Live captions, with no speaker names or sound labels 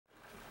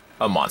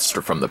A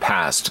monster from the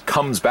past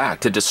comes back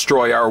to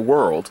destroy our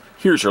world.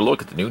 Here's your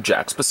look at the new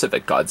Jakks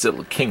Pacific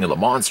Godzilla King of the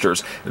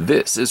Monsters.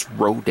 This is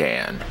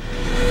Rodan.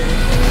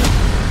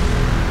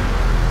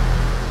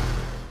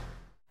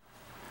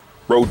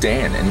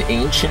 Rodan, an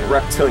ancient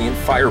reptilian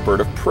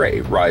firebird of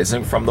prey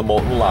rising from the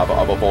molten lava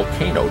of a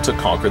volcano to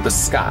conquer the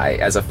sky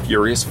as a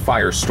furious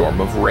firestorm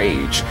of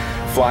rage.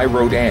 Fly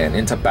Rodan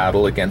into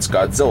battle against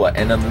Godzilla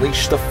and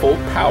unleash the full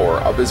power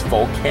of his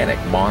volcanic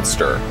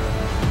monster.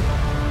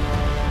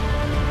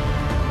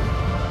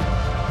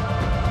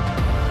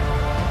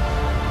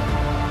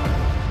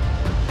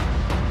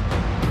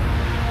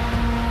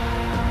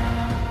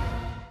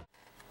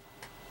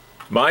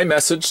 My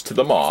message to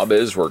the mob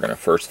is we're going to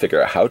first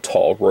figure out how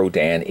tall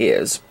Rodan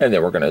is, and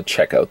then we're going to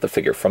check out the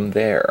figure from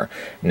there.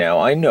 Now,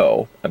 I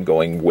know I'm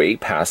going way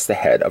past the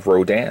head of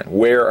Rodan.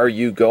 Where are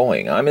you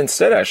going? I'm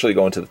instead actually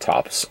going to the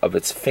tops of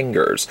its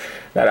fingers.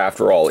 That,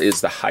 after all, is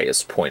the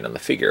highest point on the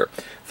figure.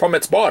 From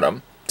its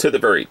bottom to the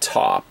very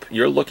top,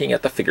 you're looking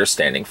at the figure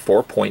standing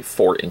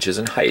 4.4 inches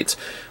in height,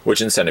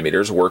 which in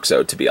centimeters works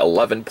out to be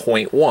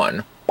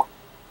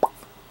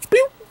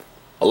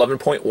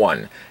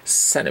 11.1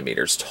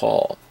 centimeters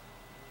tall.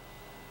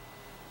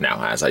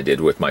 Now, as I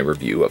did with my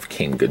review of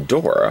King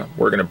Ghidorah,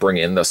 we're going to bring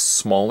in the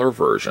smaller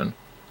version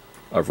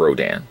of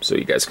Rodan so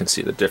you guys can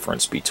see the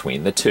difference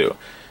between the two.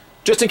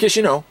 Just in case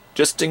you know,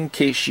 just in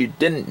case you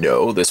didn't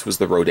know, this was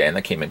the Rodan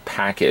that came in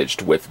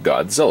packaged with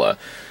Godzilla.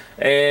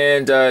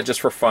 And just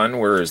for fun,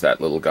 where is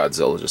that little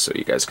Godzilla, just so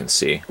you guys can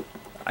see?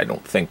 I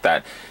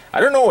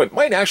don't know, it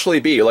might actually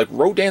be, like,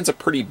 Rodan's a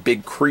pretty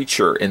big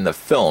creature in the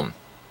film.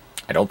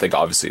 I don't think,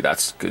 obviously,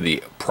 that's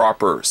the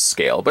proper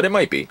scale, but it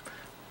might be.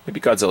 Maybe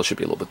Godzilla should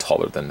be a little bit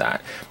taller than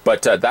that.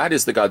 But that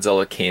is the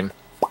Godzilla came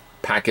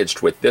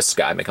packaged with this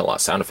guy, making a lot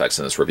of sound effects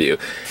in this review.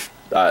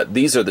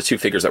 These are the two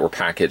figures that were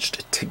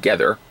packaged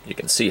together. You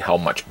can see how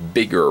much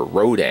bigger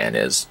Rodan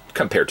is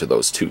compared to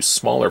those two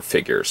smaller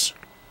figures.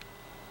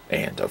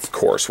 And, of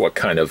course, what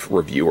kind of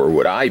reviewer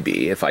would I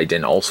be if I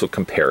didn't also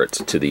compare it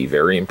to the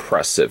very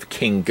impressive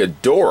King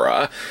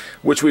Ghidorah,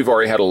 which we've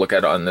already had a look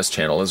at on this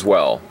channel as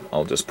well.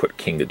 I'll just put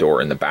King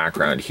Ghidorah in the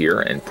background here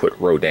and put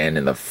Rodan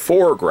in the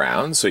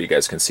foreground so you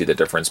guys can see the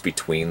difference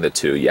between the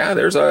two. Yeah,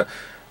 there's a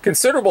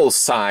considerable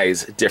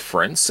size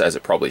difference, as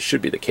it probably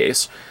should be the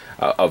case,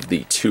 of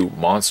the two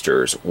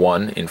monsters,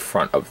 one in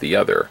front of the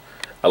other.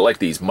 I like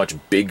these much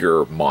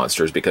bigger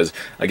monsters because,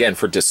 again,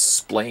 for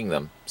displaying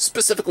them,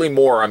 specifically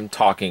more, I'm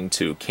talking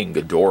to King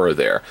Ghidorah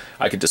there.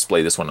 I could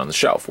display this one on the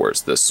shelf,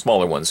 whereas the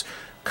smaller ones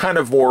kind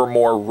of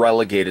more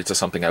relegated to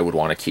something I would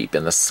want to keep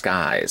in the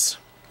skies.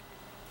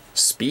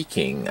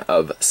 Speaking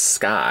of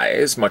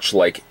skies, much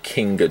like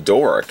King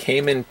Ghidorah,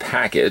 came in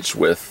packaged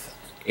with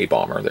a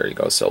bomber. There you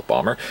go, stealth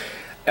bomber.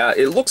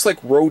 It looks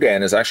like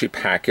Rodan is actually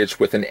packaged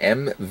with an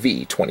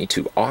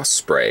MV-22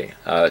 Osprey,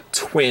 a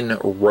twin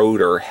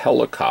rotor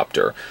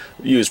helicopter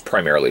used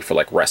primarily for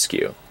like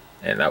rescue.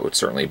 And that would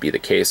certainly be the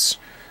case.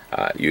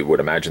 You would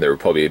imagine there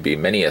would probably be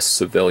many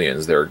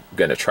civilians they're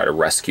going to try to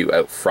rescue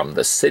out from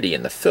the city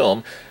in the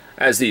film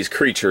as these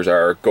creatures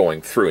are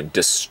going through and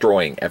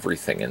destroying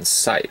everything in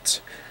sight.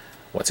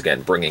 Once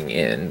again, bringing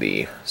in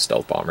the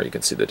stealth bomber, you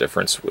can see the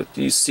difference.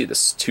 You see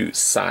this two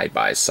side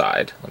by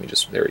side.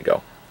 There you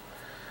go.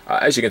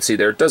 As you can see,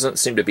 there doesn't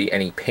seem to be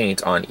any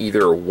paint on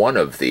either one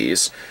of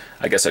these.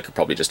 I guess I could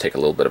probably just take a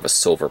little bit of a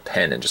silver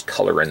pen and just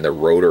color in the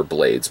rotor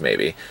blades,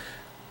 maybe.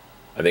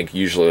 I think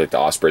usually like the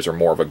Ospreys are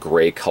more of a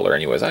gray color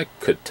anyways. I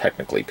could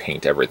technically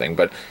paint everything,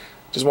 but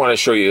just want to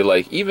show you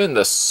like even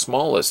the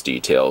smallest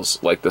details,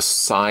 like the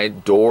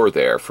side door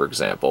there, for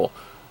example,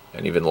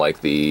 and even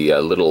like the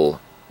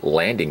little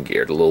landing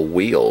gear, the little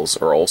wheels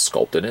are all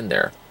sculpted in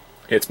there.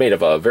 It's made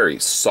of a very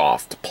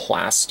soft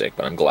plastic,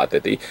 but I'm glad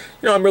that I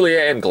really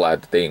am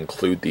glad that they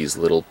include these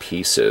little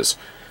pieces.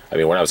 I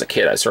mean, when I was a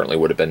kid, I certainly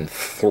would have been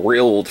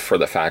thrilled for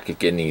the fact of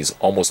getting these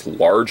almost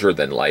larger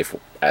than life,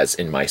 as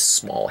in my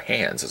small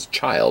hands as a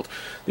child,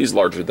 these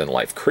larger than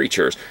life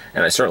creatures.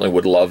 And I certainly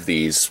would love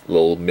these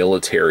little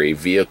military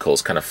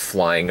vehicles kind of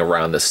flying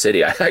around the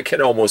city. I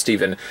can almost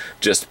even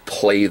just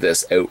play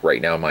this out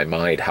right now in my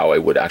mind, how I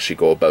would actually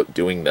go about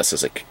doing this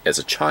as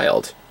a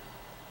child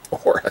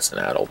or as an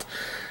adult.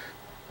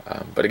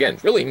 But again,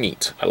 really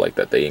neat. I like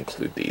that they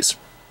include these.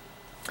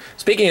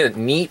 Speaking of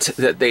neat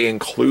that they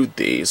include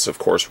these, of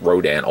course,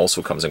 Rodan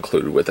also comes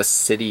included with a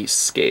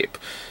cityscape.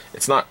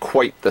 It's not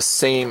quite the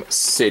same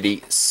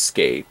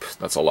cityscape.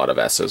 That's a lot of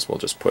S's. We'll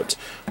just put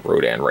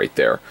Rodan right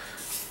there.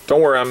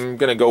 Don't worry, I'm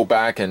going to go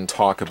back and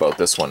talk about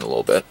this one a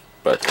little bit.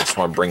 But I just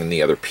want to bring in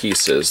the other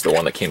pieces, the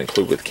one that came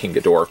included with King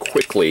Ghidorah,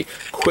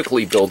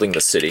 quickly building the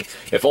city.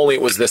 If only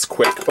it was this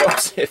quick.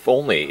 Oops, if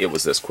only it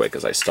was this quick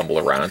as I stumble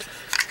around.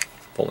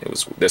 If only it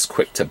was this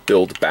quick to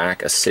build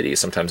back a city.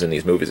 Sometimes in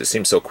these movies it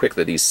seems so quick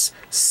that these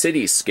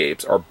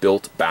cityscapes are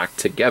built back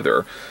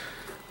together.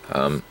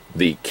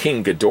 The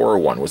King Ghidorah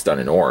one was done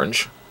in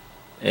orange,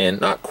 and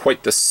not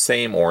quite the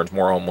same orange,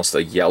 more almost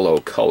a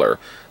yellow color.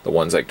 The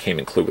ones that came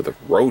included with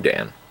the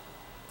Rodan,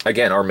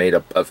 again, are made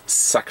up of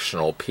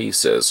sectional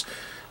pieces,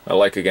 I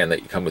like, again,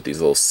 that you come with these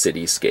little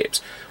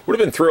cityscapes. Would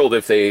have been thrilled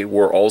if they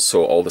were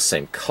also all the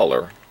same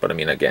color. But, I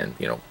mean, again,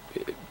 you know,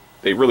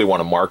 they really want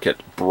to market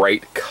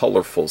bright,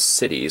 colorful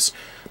cities,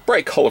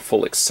 bright,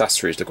 colorful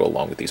accessories to go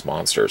along with these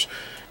monsters.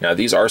 Now,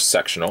 these are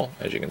sectional,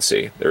 as you can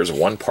see. There's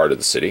one part of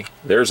the city.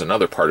 There's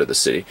another part of the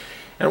city.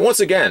 And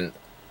once again,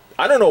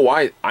 I don't know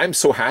why I'm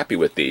so happy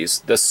with these.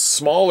 The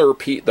smaller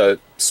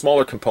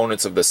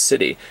components of the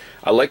city,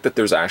 I like that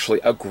there's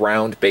actually a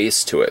ground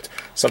base to it,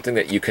 something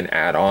that you can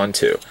add on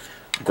to.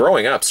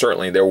 Growing up,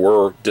 certainly, there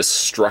were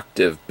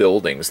destructive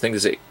buildings,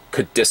 things that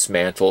could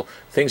dismantle,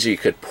 things you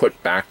could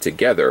put back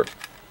together.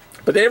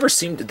 But they never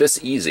seemed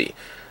this easy. It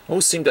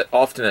almost seemed that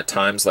often at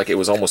times like it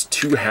was almost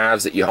two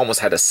halves that you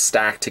almost had to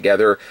stack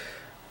together,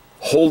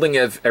 holding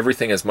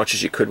everything as much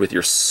as you could with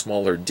your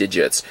smaller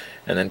digits,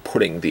 and then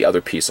putting the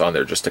other piece on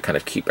there just to kind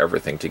of keep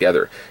everything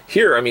together.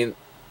 Here, I mean,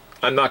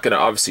 I'm not going to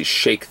obviously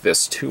shake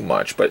this too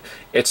much, but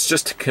it's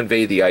just to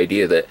convey the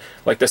idea that,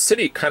 like, the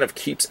city kind of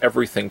keeps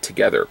everything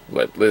together.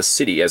 The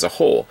city as a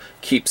whole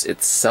keeps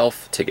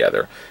itself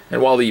together.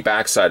 And while the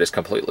backside is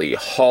completely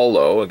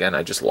hollow, again,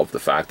 I just love the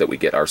fact that we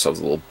get ourselves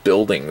little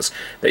buildings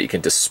that you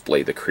can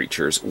display the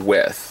creatures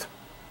with.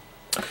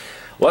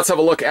 Let's have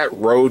a look at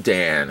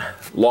Rodan.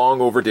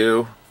 Long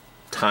overdue.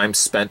 Time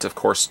spent, of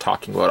course,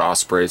 talking about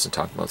ospreys and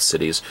talking about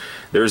cities.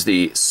 There's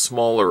the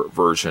smaller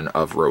version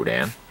of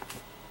Rodan.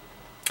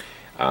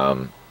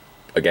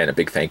 Again, a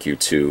big thank you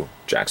to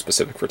Jakks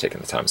Pacific for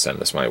taking the time to send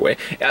this my way.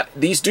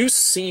 These do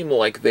seem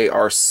like they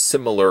are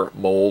similar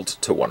mold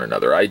to one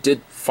another. I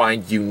did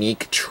find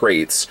unique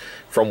traits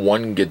from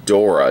one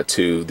Ghidorah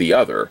to the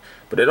other,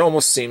 but it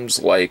almost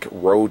seems like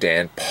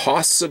Rodan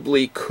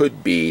possibly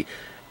could be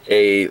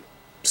a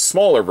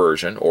smaller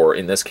version, or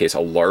in this case, a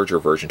larger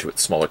version to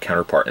its smaller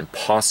counterpart, and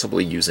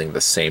possibly using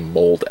the same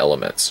mold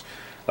elements.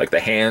 Like the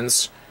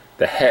hands,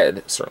 the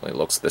head certainly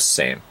looks the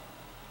same.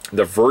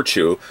 The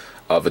virtue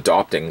of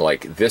adopting,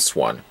 like this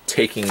one,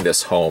 taking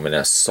this home in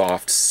a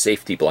soft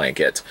safety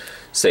blanket,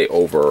 say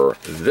over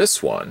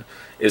this one,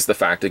 is the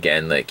fact,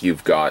 again, like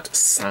you've got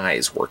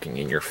size working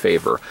in your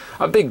favor.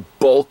 A big,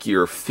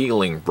 bulkier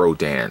feeling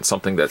Rodan,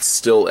 something that's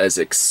still as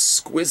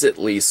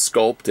exquisitely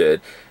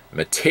sculpted,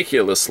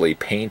 meticulously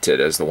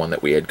painted as the one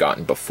that we had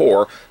gotten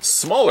before.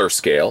 Smaller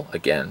scale,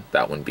 again,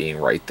 that one being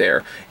right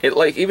there. It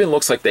like even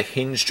looks like the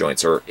hinge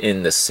joints are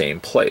in the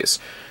same place.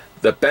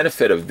 The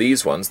benefit of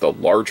these ones, the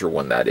larger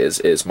one that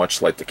is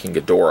much like the King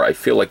Ghidorah, I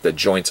feel like the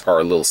joints are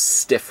a little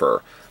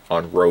stiffer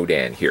on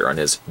Rodan here, on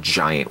his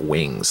giant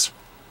wings.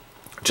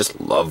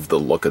 Just love the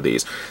look of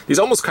these. These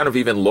almost kind of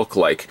even look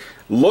like,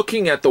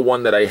 looking at the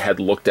one that I had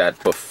looked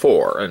at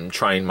before and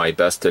trying my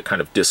best to kind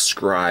of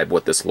describe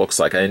what this looks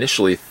like, I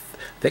initially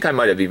think I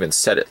might have even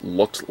said it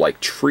looked like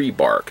tree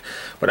bark,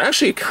 but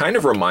actually it kind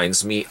of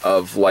reminds me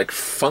of like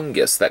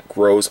fungus that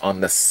grows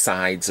on the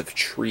sides of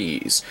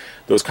trees.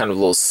 Those kind of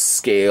little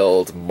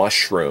scaled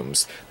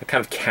mushrooms that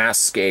kind of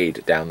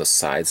cascade down the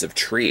sides of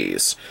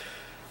trees.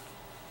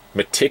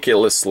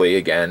 Meticulously,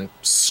 again,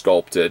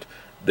 sculpted.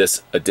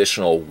 This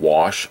additional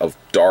wash of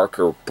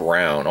darker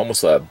brown,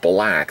 almost a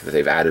black that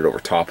they've added over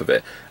top of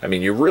it. I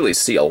mean, you really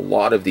see a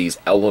lot of these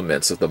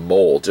elements of the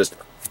mold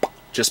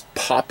just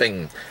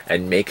popping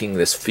and making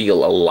this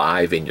feel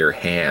alive in your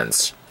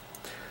hands.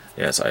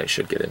 Yes, I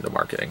should get into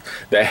marketing.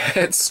 The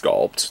head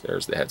sculpt,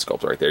 there's the head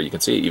sculpt right there. You can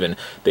see even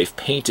they've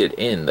painted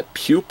in the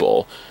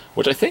pupil,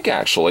 which I think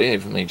actually,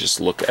 let me just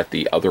look at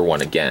the other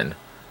one again.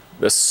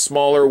 The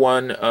smaller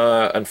one,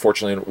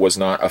 unfortunately, was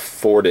not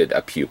afforded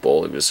a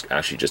pupil. It was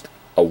actually just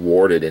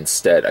awarded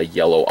instead a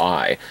yellow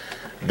eye.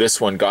 This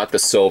one got the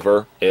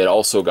silver, it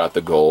also got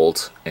the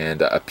gold,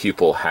 and a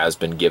pupil has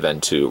been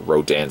given to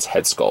Rodan's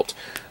head sculpt.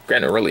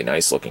 Again, a really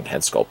nice looking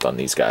head sculpt on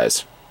these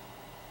guys.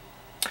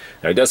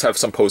 Now he does have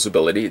some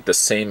posability, the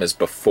same as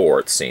before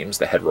it seems.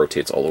 The head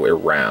rotates all the way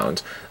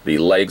around. The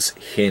legs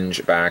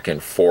hinge back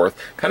and forth.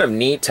 Kind of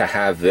neat to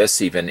have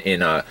this even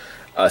in a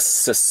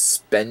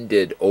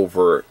suspended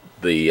over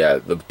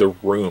the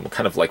room,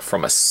 kind of like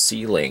from a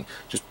ceiling,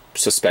 just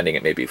suspending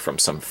it maybe from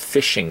some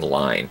fishing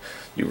line.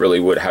 You really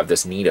would have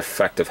this neat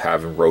effect of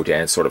having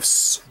Rodan sort of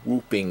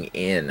swooping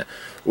in.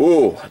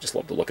 Ooh, I just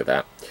love the look of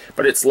that.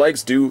 But its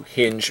legs do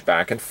hinge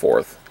back and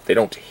forth. They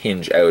don't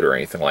hinge out or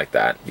anything like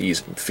that.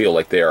 These feel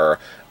like they are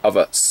of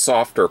a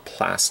softer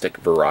plastic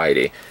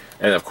variety.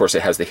 And of course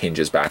it has the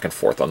hinges back and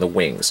forth on the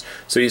wings.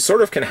 So you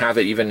sort of can have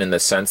it even in the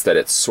sense that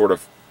it's sort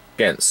of,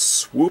 again,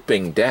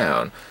 swooping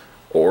down,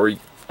 or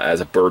as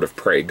a bird of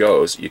prey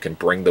goes, you can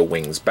bring the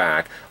wings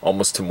back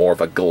almost to more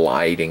of a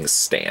gliding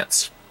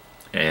stance.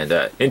 And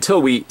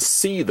until we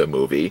see the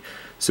movie,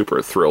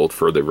 super thrilled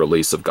for the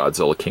release of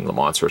Godzilla King of the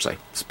Monsters.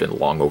 It's been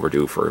long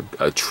overdue for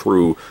a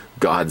true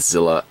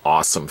Godzilla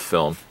awesome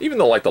film. Even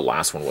though like the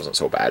last one wasn't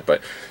so bad,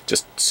 but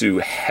just too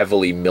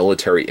heavily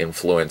military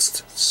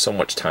influenced, so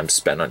much time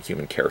spent on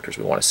human characters.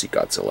 We want to see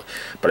Godzilla.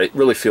 But it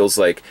really feels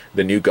like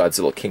the new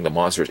Godzilla King of the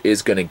Monsters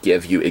is going to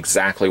give you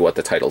exactly what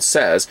the title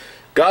says.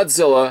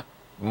 Godzilla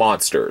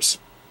Monsters.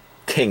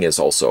 King is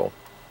also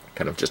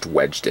kind of just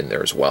wedged in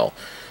there as well.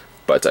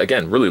 But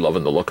again, really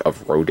loving the look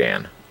of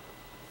Rodan.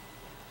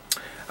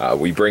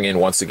 We bring in,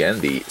 once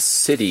again, the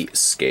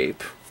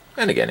cityscape.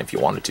 And again, if you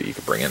wanted to, you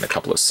could bring in a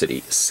couple of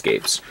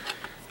cityscapes.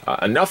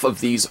 Enough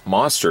of these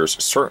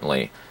monsters,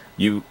 certainly.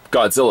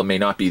 Godzilla may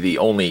not be the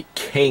only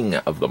king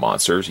of the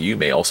monsters. You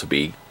may also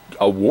be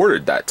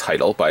awarded that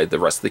title by the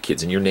rest of the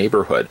kids in your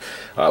neighborhood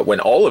when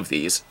all of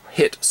these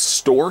hit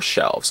store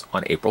shelves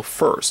on April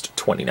 1st,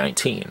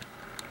 2019.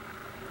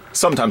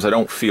 Sometimes I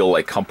don't feel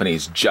like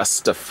companies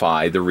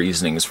justify the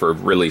reasonings for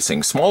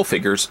releasing small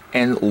figures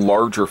and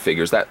larger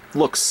figures that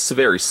look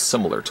very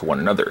similar to one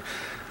another.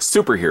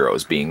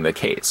 Superheroes being the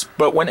case.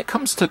 But when it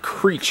comes to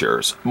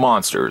creatures,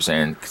 monsters,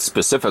 and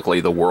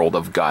specifically the world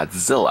of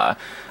Godzilla,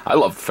 I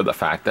love for the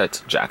fact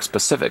that Jakks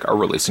Pacific are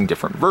releasing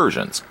different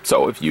versions.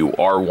 So if you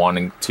are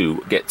wanting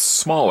to get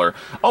smaller,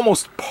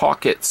 almost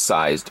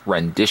pocket-sized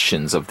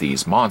renditions of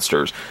these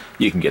monsters,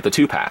 you can get the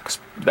 2-packs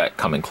that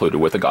come included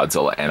with a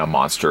Godzilla and a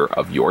monster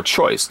of your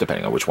choice,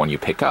 depending on which one you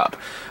pick up.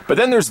 But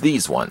then there's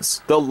these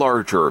ones, the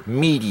larger,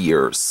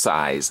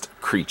 meteor-sized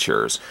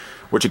creatures,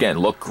 which again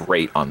look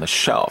great on the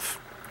shelf.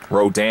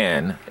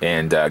 Rodan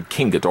and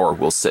King Ghidorah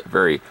will sit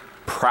very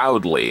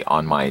proudly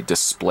on my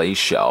display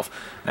shelf.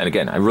 And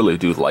again, I really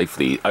do like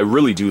these. I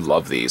really do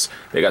love these.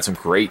 They got some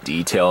great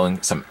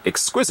detailing, some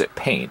exquisite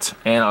paint,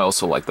 and I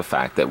also like the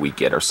fact that we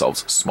get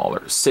ourselves smaller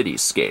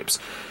cityscapes.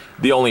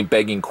 The only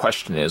begging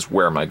question is,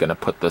 where am I going to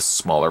put the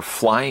smaller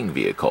flying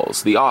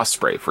vehicles? The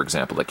Osprey, for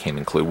example, that came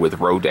included with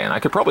Rodan. I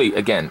could probably,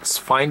 again,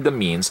 find the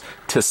means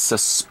to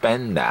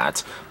suspend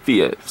that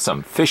via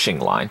some fishing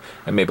line,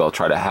 and maybe I'll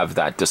try to have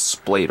that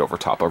displayed over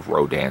top of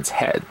Rodan's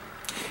head.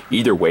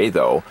 Either way,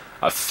 though,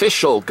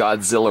 official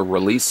Godzilla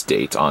release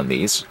date on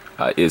these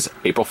is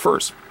April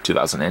 1st,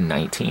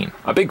 2019.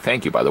 A big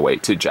thank you, by the way,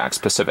 to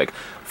Jakks Pacific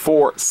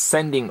for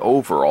sending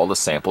over all the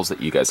samples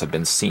that you guys have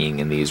been seeing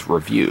in these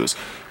reviews.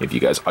 If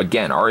you guys,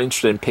 again, are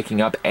interested in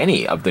picking up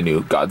any of the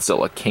new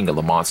Godzilla King of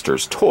the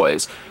Monsters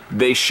toys,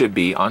 they should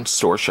be on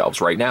store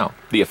shelves right now.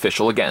 The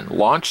official, again,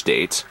 launch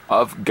date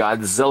of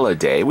Godzilla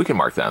Day, we can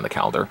mark that on the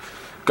calendar.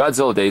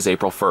 Godzilla Day is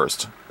April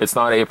 1st. It's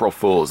not April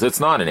Fool's. It's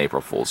not an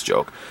April Fool's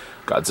joke.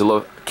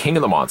 Godzilla King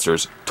of the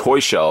Monsters,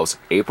 toy shelves,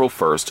 April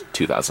 1st,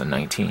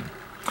 2019.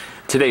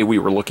 Today we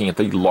were looking at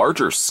the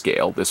larger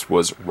scale. This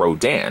was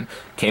Rodan.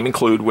 Came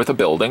included with a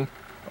building,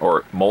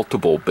 or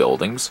multiple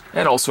buildings,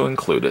 and also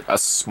included a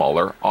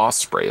smaller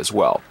Osprey as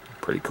well.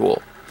 Pretty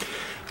cool.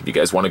 If you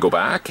guys want to go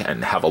back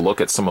and have a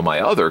look at some of my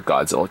other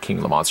Godzilla King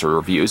of the Monsters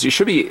reviews, you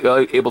should be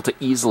able to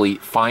easily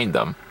find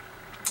them,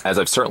 as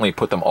I've certainly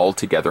put them all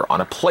together on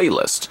a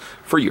playlist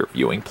for your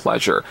viewing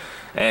pleasure.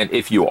 And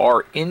if you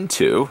are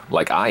into,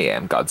 like I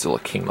am,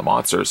 Godzilla King of the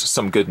Monsters,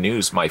 some good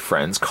news, my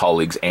friends,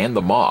 colleagues, and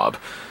the mob.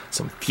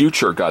 Some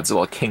future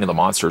Godzilla King of the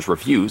Monsters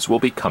reviews will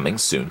be coming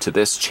soon to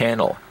this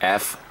channel.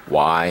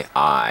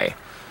 FYI.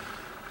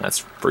 That's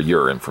for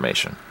your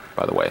information,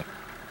 by the way.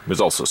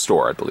 There's also a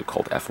store, I believe,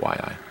 called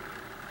FYI.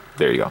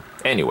 There you go.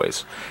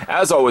 Anyways,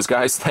 as always,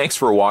 guys, thanks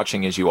for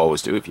watching, as you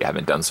always do. If you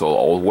haven't done so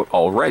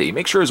already,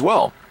 make sure as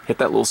well, hit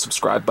that little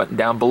subscribe button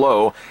down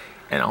below,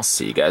 and I'll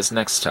see you guys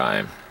next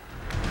time.